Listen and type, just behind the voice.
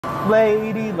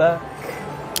Lady Luck.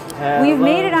 Hello. We've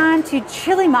made it on to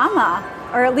Chili Mama,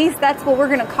 or at least that's what we're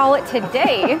going to call it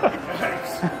today.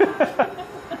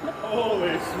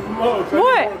 Holy smokes!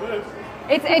 What?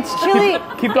 It's chili.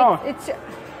 Keep going. It's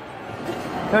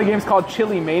The game's called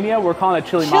Chili Mania. We're calling it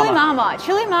Chili Mama. Chili Mama.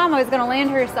 Chili Mama is going to land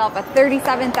herself a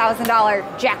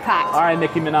 $37,000 jackpot. All right,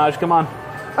 Nicki Minaj, come on.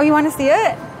 Oh, you want to see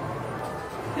it?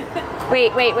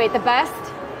 Wait. The best?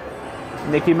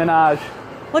 Nicki Minaj.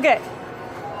 Look at it.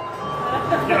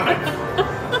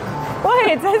 What?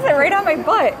 It says it right on my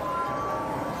butt.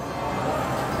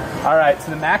 All right,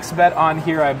 so the max bet on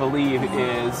here, I believe,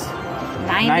 is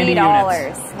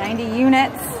 $90. 90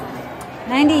 units.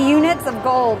 90 units of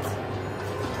gold.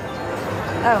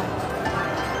 Oh.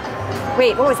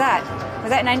 Wait, what was that? Was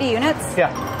that 90 units?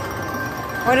 Yeah.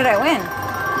 What did I win?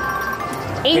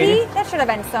 80? That should have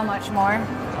been so much more.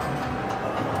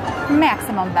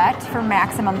 Maximum bet for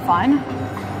maximum fun.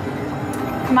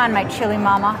 Come on, my Chili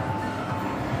Mama.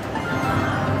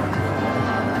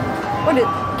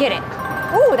 Get it.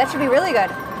 Ooh, that should be really good.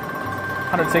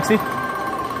 160.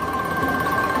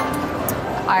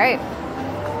 All right.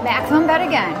 Maximum bet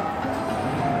again.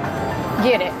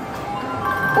 Get it.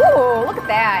 Ooh, look at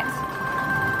that.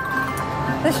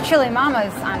 This Chili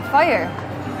Mama's on fire.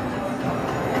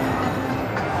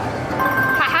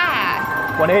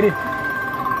 Ha-ha. 180.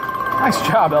 Nice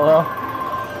job, LL.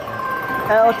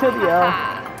 L to the L.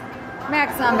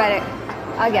 Maximum bet it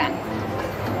again.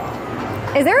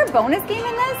 Is there a bonus game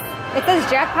in this? It says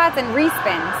jackpots and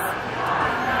respins.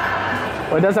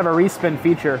 Well, it does have a respin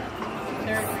feature.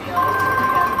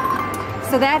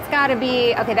 So that's got to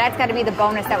be, okay, that's got to be the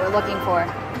bonus that we're looking for.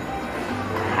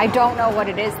 I don't know what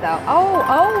it is, though.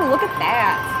 Oh, look at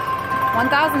that.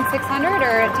 1,600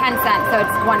 or 10 cents, so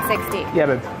it's 160. Yeah,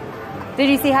 babe. Did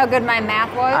you see how good my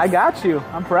math was? I got you.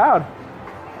 I'm proud.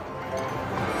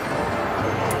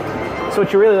 So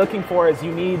what you're really looking for is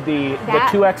you need the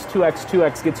 2x, 2x,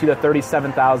 2x gets you to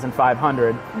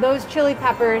 37,500. Those chili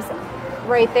peppers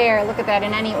right there. Look at that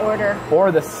in any order.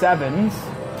 Or the 7s.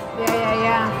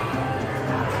 Yeah.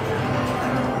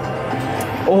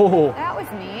 Oh. That was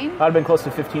mean. That would have been close to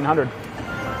 1,500.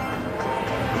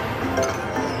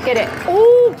 Get it.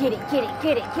 Oh, get it.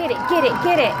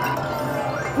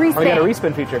 Respin. Oh, you got a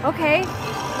respin feature. Okay.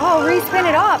 Oh, respin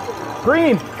it up.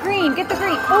 Green. Get the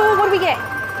green. Oh, what do we get?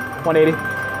 180.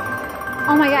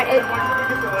 Oh my God.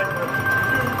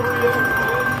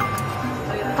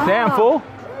 Damn, fool.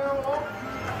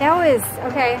 That was,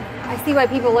 okay. I see why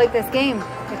people like this game.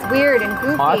 It's weird and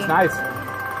goofy. Oh, that's nice.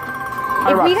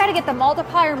 If we got to get the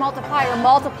multiplier,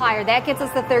 that gets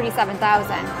us to 37,000.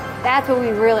 That's what we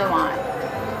really want.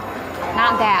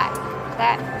 Not that.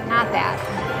 Not that.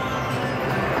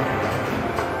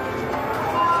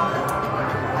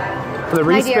 The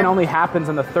respin only happens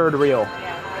on the third reel.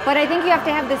 But I think you have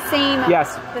to have the same.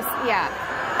 Yes. Yeah.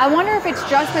 I wonder if it's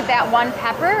just with that one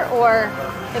pepper or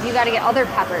if you got to get other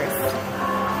peppers.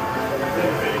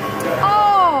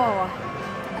 Oh!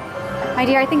 My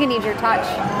dear, I think I need your touch.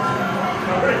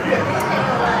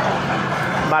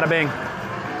 Bada bing.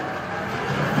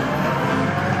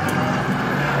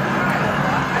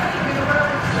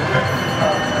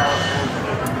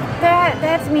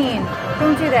 That's mean.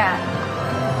 Don't do that.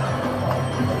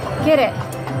 Get it.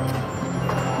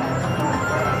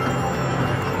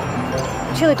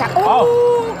 Chili pepper.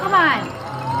 Oh, come on.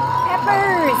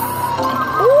 Peppers.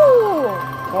 Ooh.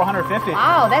 450.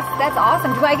 Wow, that's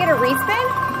awesome. Do I get a respin?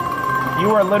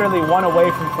 You are literally one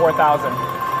away from 4,000.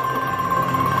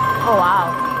 Oh, wow.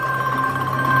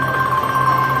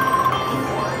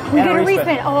 We get a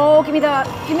respin. Oh, give me the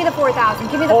 4,000.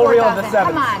 Give me the 4,000. Whole reel of the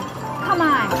 7s. Come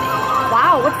on.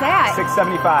 Wow, what's that?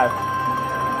 675.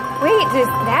 Wait,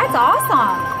 that's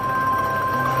awesome.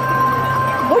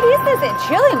 What is this?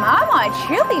 Chili Mama.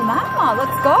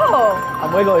 Let's go.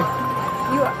 I'm wiggly.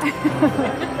 You are.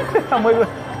 I'm wiggly.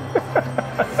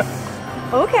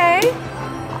 Okay.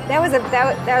 That was a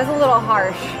little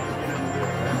harsh.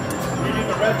 You need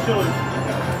the red chili.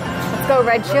 Let's go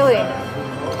red chili.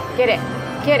 Get it.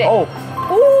 Oh.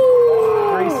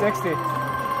 Ooh. 360.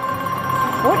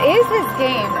 What is this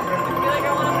game? I feel like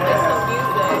I want to play some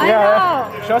music. I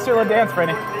know. Show us your little dance,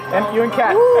 Franny. And you and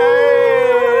Kat. Ooh. Hey!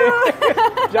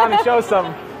 Johnny, show us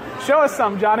some. Show us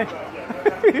some, Johnny.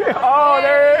 Oh,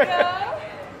 there.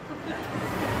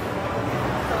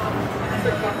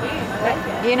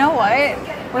 You know what?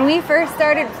 When we first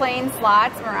started playing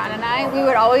slots, Moran and I, we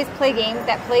would always play games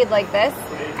that played like this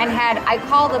and I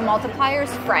called the multipliers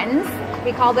friends.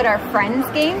 We called it our friends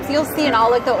games. You'll see in all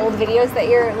like the old videos that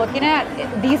you're looking at,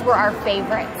 these were our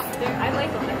favorites. I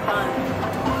like them, they're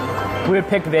fun. We would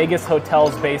pick Vegas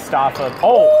hotels based off of,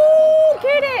 Ooh,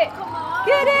 get it!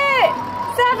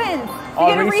 Oh,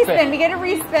 We get a respin. We get a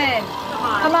respin.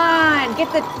 Come on.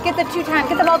 Get the 2 times.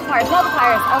 Get the multipliers.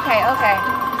 Multipliers. Okay, okay.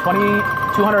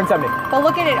 270. But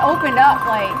look at it opened up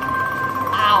like,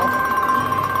 ow.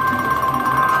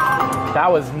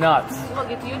 That was nuts. Look,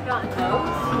 if you'd gotten those.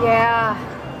 Yeah.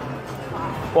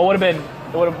 Well, it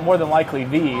would have more than likely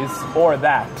these or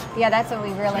that. Yeah, that's what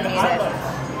we really needed.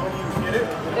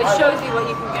 It shows you what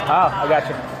you can get. Oh, I got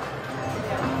you.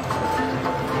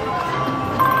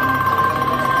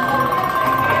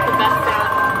 The best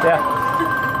sound.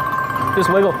 Yeah. Just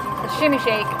wiggle. The shimmy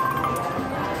shake.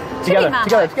 Together, Chili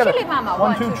mama. together. Chili mama.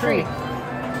 1, 2, 3.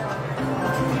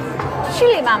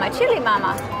 Chili mama. Chili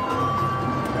mama.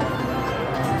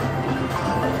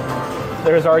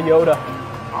 There's our Yoda.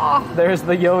 Oh, There's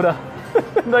the Yoda.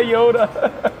 The Yoda.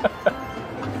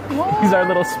 He's our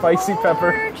little spicy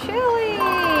pepper. more chili.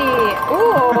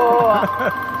 Ooh.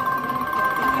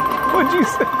 What'd you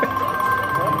say?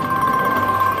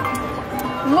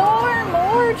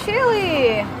 More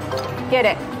chili. Get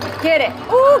it. Get it.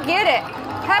 Ooh, get it.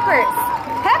 Peppers.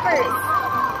 Peppers.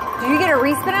 Do you get a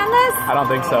respin on this? I don't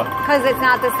think so. Because it's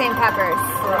not the same peppers.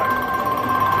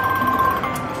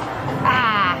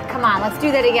 Ah, come on. Let's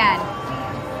do that again.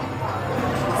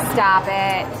 Stop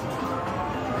it.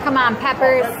 Come on,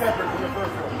 peppers.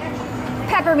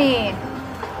 Pepper me.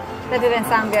 That didn't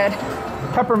sound good.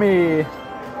 Pepper me.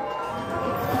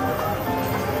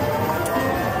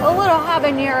 A little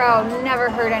habanero never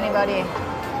hurt anybody.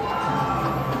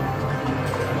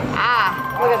 Ah,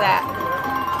 look at that.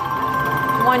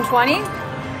 120.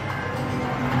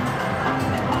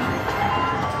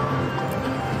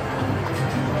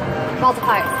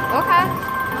 Multipliers. Okay.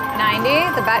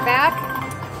 90, the bet back.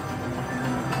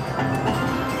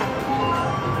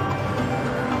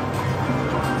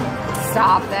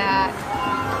 Stop that.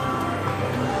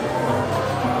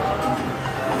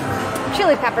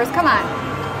 Chili peppers, come on.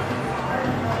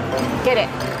 Get it.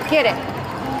 Get it.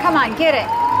 Come on, get it.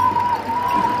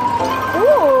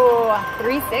 Ooh,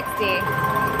 360.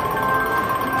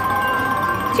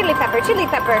 Chili pepper, chili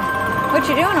pepper. What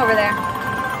you doing over there?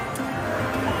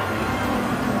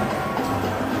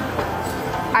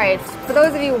 All right, for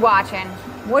those of you watching,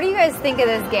 what do you guys think of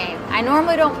this game? I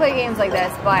normally don't play games like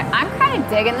this, but I'm kind of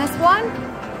digging this one.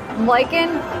 I'm liking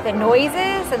the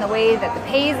noises and the way that the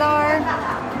pays are.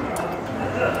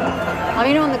 Let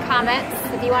me know in the comments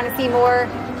if you want to see more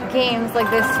games like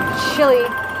this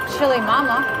Chili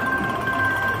Mama.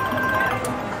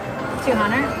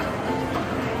 200.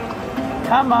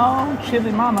 Come on,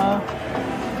 Chili Mama.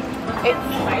 It's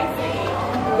spicy.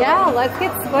 Yeah, let's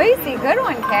get spicy. Good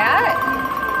one, Kat.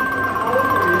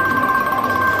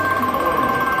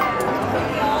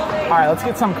 All right, let's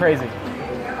get something crazy.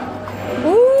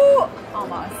 Ooh,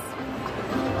 almost.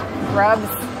 Rubs.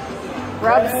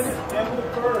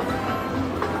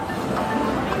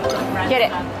 Get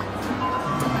it.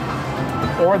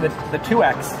 Or the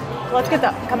 2X. Let's get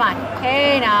the, come on.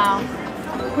 Hey now.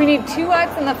 We need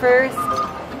 2X in the first.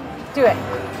 Do it.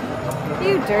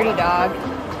 You dirty dog.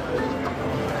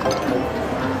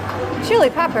 Chili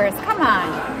peppers, come on.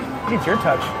 Needs your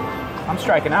touch. I'm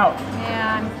striking out.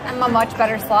 Yeah, I'm a much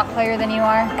better slot player than you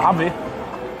are. Obvi.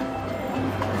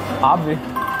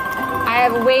 I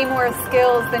have way more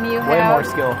skills than you have. Way more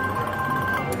skill.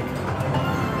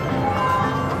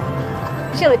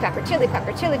 Chili pepper, chili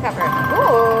pepper, chili pepper.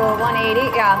 Ooh, 180.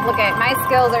 Yeah, look at it. My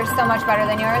skills are so much better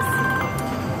than yours.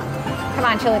 Come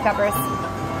on, chili peppers.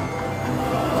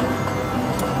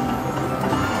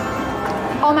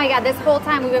 Oh my God, this whole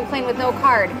time we've been playing with no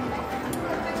card.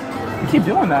 You keep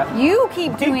doing that. You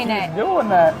keep doing Keep it. doing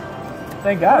that.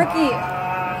 Thank God.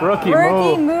 Rookie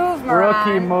move, Moran.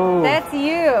 Rookie move. That's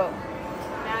you.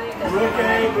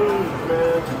 Rookie move,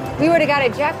 man. We would have got a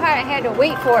jackpot. I had to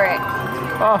wait for it.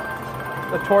 Oh,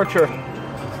 the torture.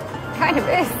 Kind of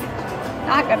is.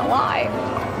 Not gonna lie.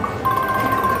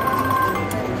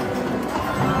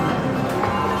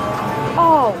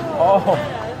 Oh, Oh,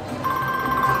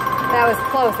 that was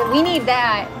close. We need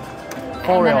that.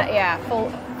 full And reel. then, yeah,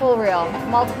 full reel.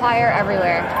 Multiplier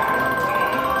everywhere.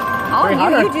 Oh,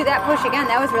 300. you do that push again.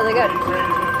 That was really good.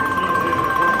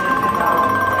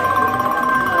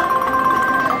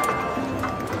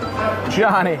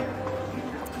 Johnny.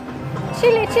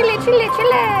 Chili.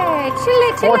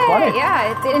 420.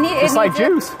 Yeah, Just like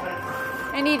juice.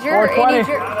 I need your.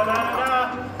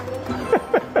 420.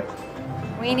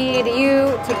 We need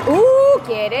you to. Ooh,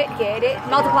 get it.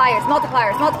 Multipliers.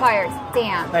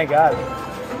 Damn, Thank God.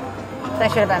 that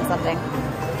should have been something.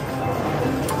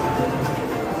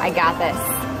 I got this.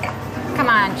 Come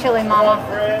on, Chili Mama.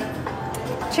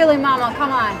 Chili Mama,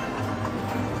 come on.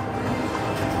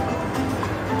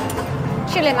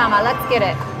 Chili Mama, let's get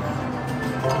it.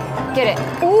 Get it.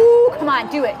 Ooh, come on,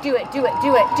 do it, do it, do it,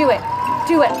 do it, do it,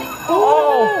 do it.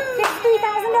 Ooh, it's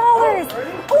 $3,000.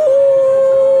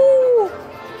 Ooh.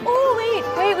 Oh, wait,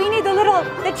 we need the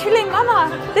chili mama.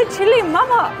 The chili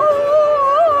mama. Ooh.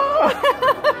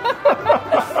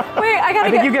 Wait, I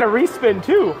think you get a respin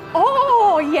too.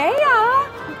 Oh, yeah.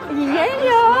 Yeah.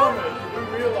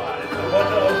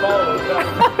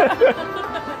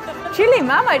 Chili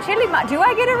mama. Do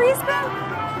I get a respin?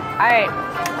 All right.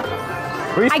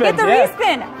 Respin, I get the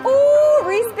respin. Ooh,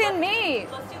 respin me.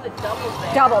 Let's do the doubles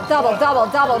there.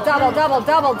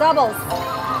 Doubles.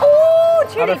 Ooh,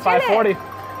 chili. Another 540.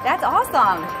 That's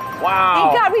awesome. Wow.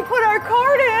 Thank God we put our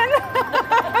card in.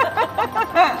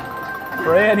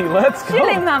 Brandy, let's go.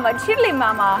 Chili mama.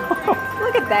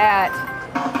 Look at that.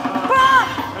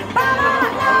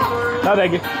 No,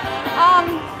 thank you.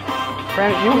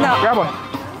 Brandy, you grab one.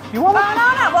 You want one?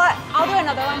 Banana. What? I'll do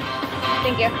another one.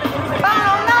 Thank you.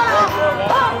 Banana.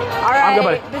 All right. I'm good,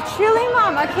 buddy. The chili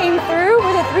mama came through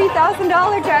with a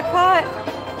 $3,000 jackpot.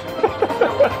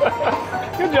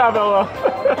 Good job, Ella.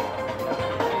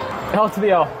 L to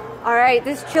the L. All right,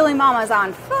 this chili mama's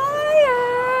on fire.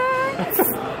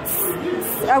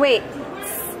 Oh, wait.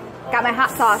 Got my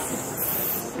hot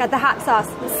sauce. Got the hot sauce.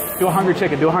 Do a hungry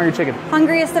chicken.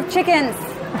 Hungriest of chickens.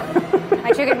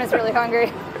 My chicken was really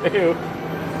hungry. Ew.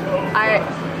 All right.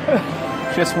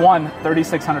 Just won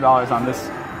 $3,600 on this.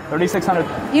 3,600.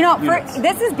 You know, units.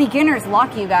 this is beginner's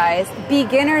luck, you guys.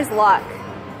 Beginner's luck.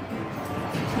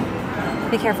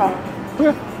 Be careful.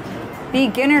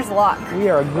 Beginner's luck. We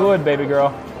are good, baby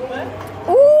girl.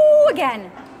 Ooh,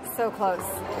 again. So close.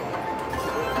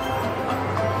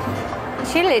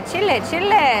 Chili.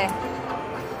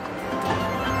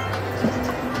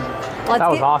 That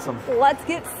was awesome. Let's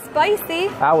get spicy.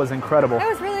 That was incredible. That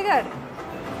was really good.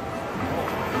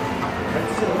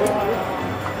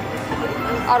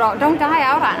 Oh, don't die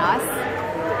out on us.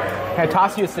 Can I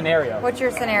toss you a scenario? What's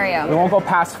your We scenario? won't go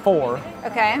past 4,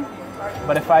 Okay.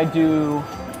 but if I do,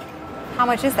 How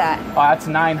much is that? that's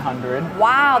 900.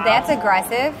 Wow, that's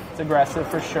aggressive. It's aggressive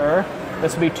for sure.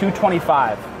 This will be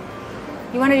 225.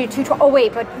 You want to do 220? Oh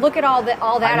wait, but look at all that.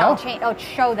 I know. I'll change. Oh,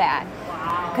 show that.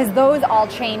 Because those all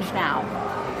change now.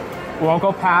 We won't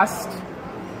go past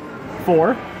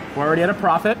 4. We're already at a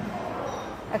profit.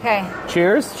 Okay.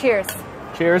 Cheers. Cheers.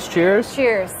 Cheers.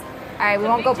 Cheers. All right, we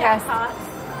won't go past.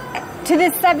 To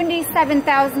this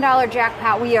 $77,000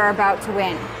 jackpot we are about to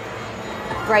win.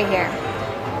 Right here.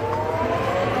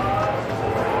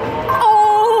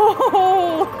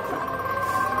 Oh!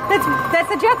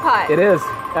 That's a jackpot. It is.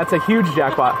 That's a huge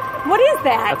jackpot. What is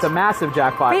that? That's a massive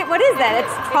jackpot. Wait, what is that?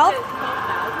 It's 12?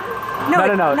 No.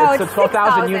 It's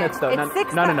 12,000 units though. It's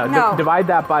 6,000. No. Divide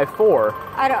that by 4.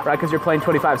 I don't. Right, because you're playing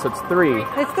 25, so it's 3.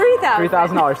 It's 3,000.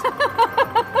 $3,000.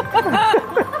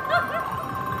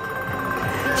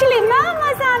 Chili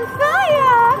Mama's on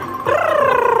fire.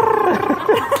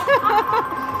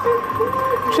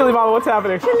 Chili Mama, what's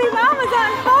happening? Chili Mama's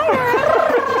on fire.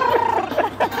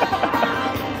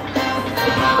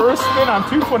 First spin on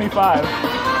 225.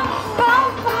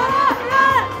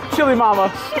 Chili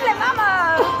Mama. Chili Mama.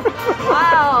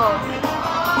 Wow.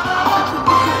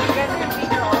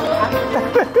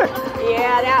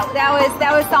 Yeah, that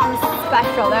was something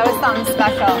special. That was something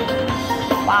special.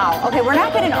 Wow. Okay, we're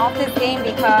not getting off this game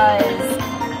because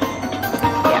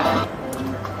yeah.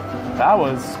 That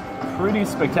was pretty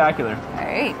spectacular. All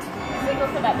right. Let's go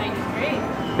for that 93.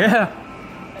 Yeah.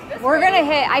 We're gonna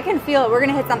hit. I can feel it. We're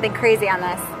gonna hit something crazy on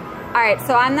this. All right.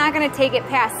 So I'm not gonna take it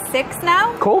past 6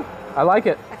 now. Cool. I like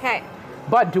it. Okay.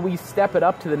 But do we step it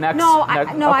up to the next? No, okay.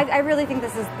 I really think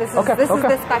this is okay. is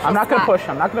the special. I'm not gonna spot. push.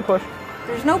 I'm not gonna push.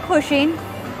 There's no pushing.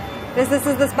 This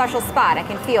is the special spot. I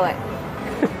can feel it.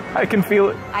 I can feel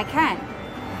it. I can.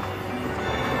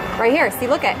 Right here. See,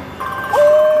 look at.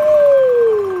 Ooh!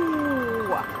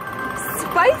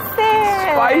 Spicy!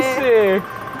 Spicy!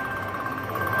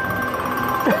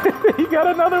 You got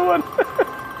another one.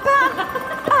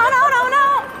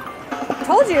 No.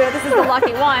 Told you this is the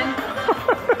lucky one.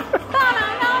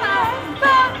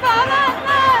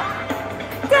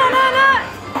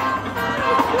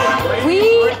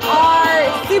 We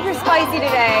are super spicy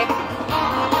today.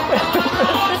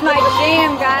 It's my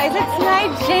jam, guys. It's my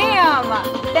jam.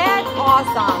 That's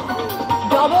awesome.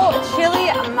 Double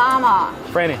chili mama.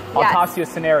 Franny, I'll toss you a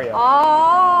scenario.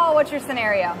 Oh, what's your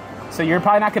scenario? So you're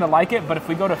probably not going to like it, but if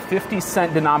we go to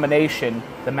 50-cent denomination,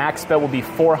 the max bet will be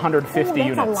 450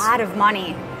 units. That's a lot of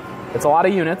money. It's a lot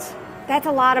of units. That's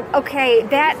a lot of, okay,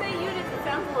 that. When you say units, it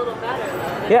sounds a little better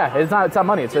though. Yeah, it's not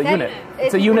money, it's a unit.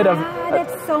 It's a unit of.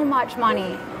 That's so much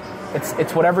money.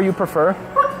 It's whatever you prefer.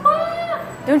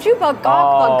 Don't you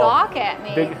gawk at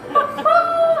me.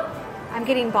 I'm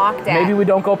getting balked at. Maybe we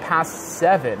don't go past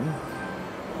 7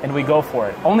 and we go for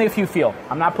it. Only if you feel.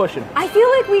 I'm not pushing. I feel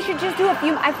like we should just do a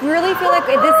few. I really feel like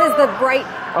this is the right.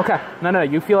 Okay. No,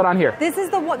 you feel it on here. This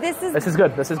is the one. This is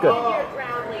good. This is good.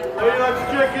 Lady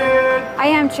likes chicken. I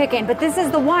am chicken, but this is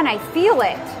the one. I feel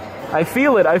it. I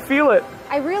feel it. I feel it.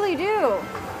 I really do.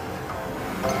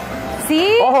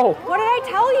 See? Oh. What did I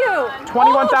tell you?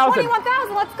 21,000.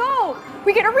 21,000. Let's go.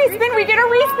 We get a respin. We get a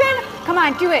respin. Come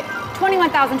on, do it.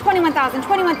 21,000. 21,000.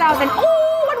 21,000.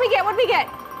 Oh, what do we get? What do we get?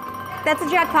 That's a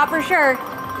jackpot for sure.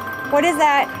 What is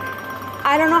that?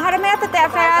 I don't know how to math it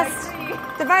that fast.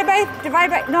 Divide by,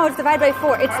 no, it's divide by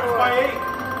 4. It's By 8.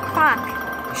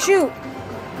 fuck. Shoot.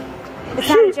 It's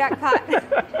not a jackpot.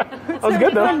 That was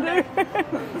good though.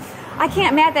 I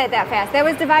can't math that fast. That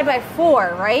was divided by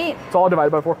 4, right? It's all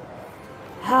divided by 4.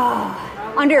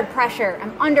 Under pressure.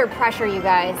 I'm under pressure, you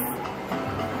guys.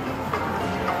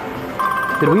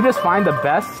 Did we just find the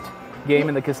best game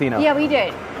in the casino? Yeah, we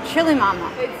did. Chili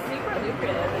Mama. It's super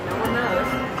lucrative and no one knows.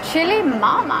 Chili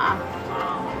Mama.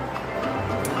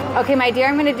 Okay, my dear,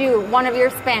 I'm going to do one of your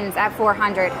spins at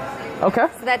 400. Okay.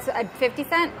 So that's a 50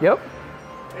 cent, Yep.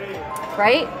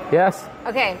 right? Yes.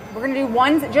 Okay, we're going to do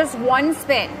just one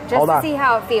spin, just Hold to on. see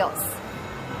how it feels.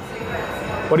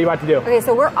 What are you about to do? Okay,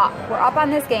 so we're up. We're up on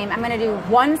this game. I'm going to do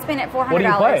one spin at $400. What do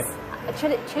you play?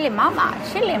 Chili Mama.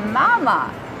 Chili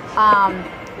Mama.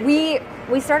 We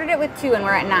started it with 2 and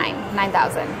we're at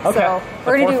 9,000. Okay. So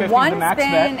we're going to do 450 's one the max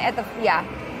spin bet. at the, yeah.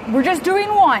 We're just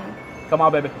doing one. Come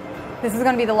on, baby. This is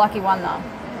going to be the lucky one though.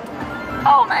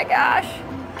 Oh my gosh.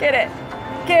 Get it.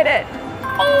 Get it.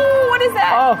 Oh, what is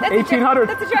that? Oh, that's 1,800.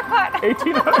 That's a jackpot.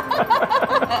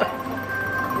 1,800.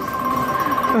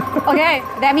 Okay,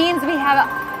 that means we have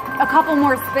a couple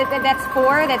more spins. That's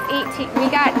 4. That's 18. We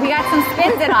got some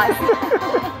spins in us.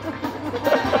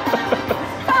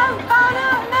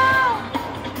 No.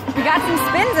 We got some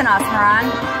spins in us, Moran.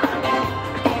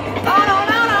 Oh no.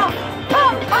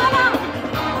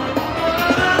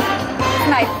 It's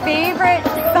my favorite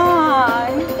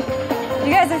song.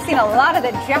 You guys have seen a lot of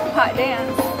the jackpot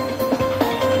dance.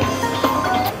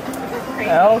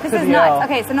 This is nuts.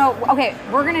 Okay, so okay,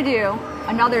 we're gonna do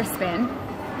another spin.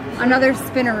 Another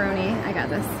spinneroony. I got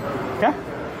this. Okay.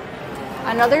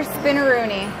 Another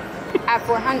spinneroony at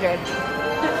 400.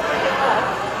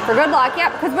 For good luck, yeah,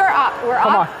 because we're up.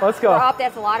 Come on, let's go. We're up.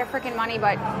 That's a lot of freaking money,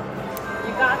 but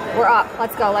You got this. we're up.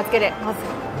 Let's go. Let's get it. Let's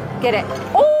get it.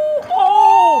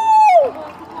 Oh! Come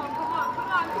on.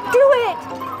 Do it!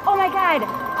 Oh my god.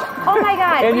 Oh my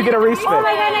god. And you get a respin. Oh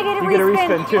my god, I get a You respin. get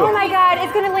a respin too. Oh my god,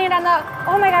 it's gonna land on the.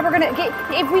 Oh my god, we're gonna get.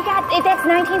 If that's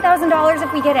 $19,000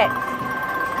 if we get it.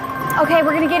 Okay,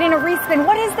 we're gonna get in a respin.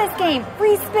 What is this game?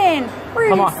 Respin.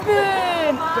 Come on.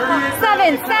 Respin.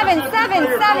 7.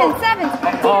 Damn it.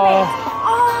 Oh.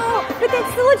 Oh, but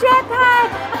that's still a jackpot.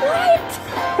 What?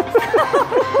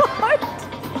 What?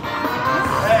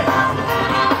 Hey.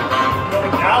 Go to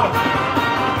Dallas.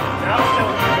 Now it's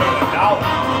still going to go to Dallas.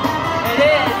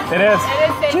 It is. It is.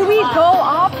 Do we go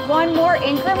up one more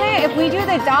increment? If we do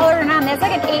the $1 that's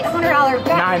like an $800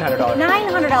 bet. $900.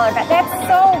 $900 bet. That's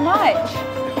so much.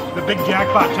 The big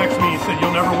jackpot texted me. He said,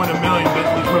 "You'll never win $1 million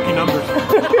betting these rookie numbers."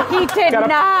 He did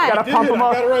not. Gotta pump him I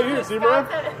up. got it right here. See, bro?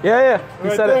 Yeah. He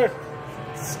Right said there. it.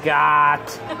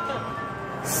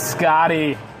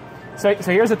 Scotty. So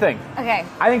here's the thing. Okay.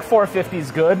 I think 450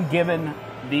 is good given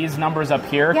these numbers up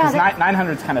here Yeah, because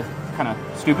 900 is kind of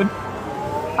stupid.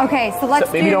 Okay, so let's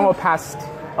Maybe do. don't go past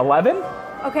 11,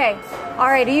 Okay. All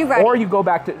right. Are you ready? or you go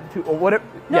back to or whatever.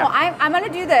 No, Yeah. I'm gonna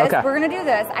do this. Okay. We're gonna do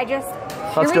this. Here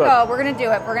Let's we do it. go. We're gonna do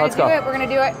it. We're gonna Let's do go. it. We're gonna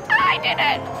do it. I did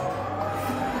it.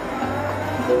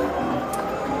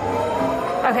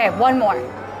 Okay, one more.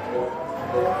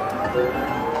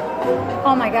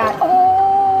 Oh my god.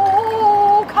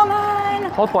 Oh, come on.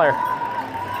 Hold player.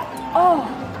 Oh.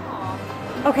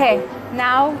 Okay.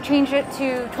 Now change it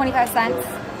to 25 cents.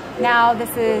 Now this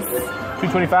is.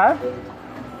 225.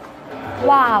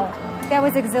 Wow. That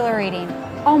was exhilarating.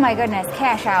 Oh my goodness.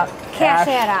 Cash out. Cash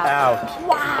that out.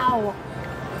 Wow.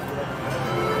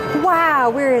 Wow.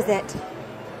 Where is it?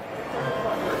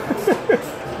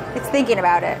 It's thinking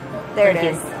about it. There it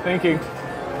is. Thinking.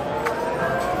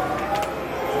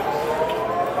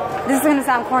 This is going to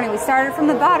sound corny. We started from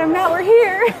the bottom. Now we're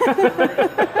here.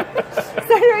 Started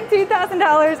with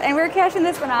 $2,000 and we're cashing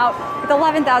this one out with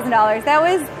 $11,000. That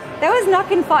was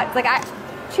knuckin' fun. It's like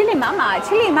Chili Mama.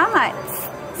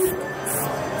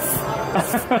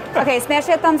 Okay, smash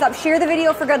that thumbs up, share the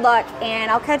video for good luck,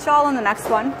 and I'll catch y'all in the next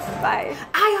one. Bye.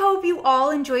 I hope you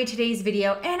all enjoyed today's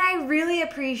video, and I really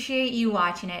appreciate you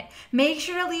watching it. Make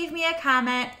sure to leave me a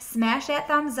comment, smash that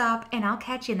thumbs up, and I'll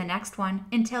catch you in the next one.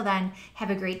 Until then, have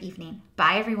a great evening.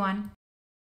 Bye, everyone.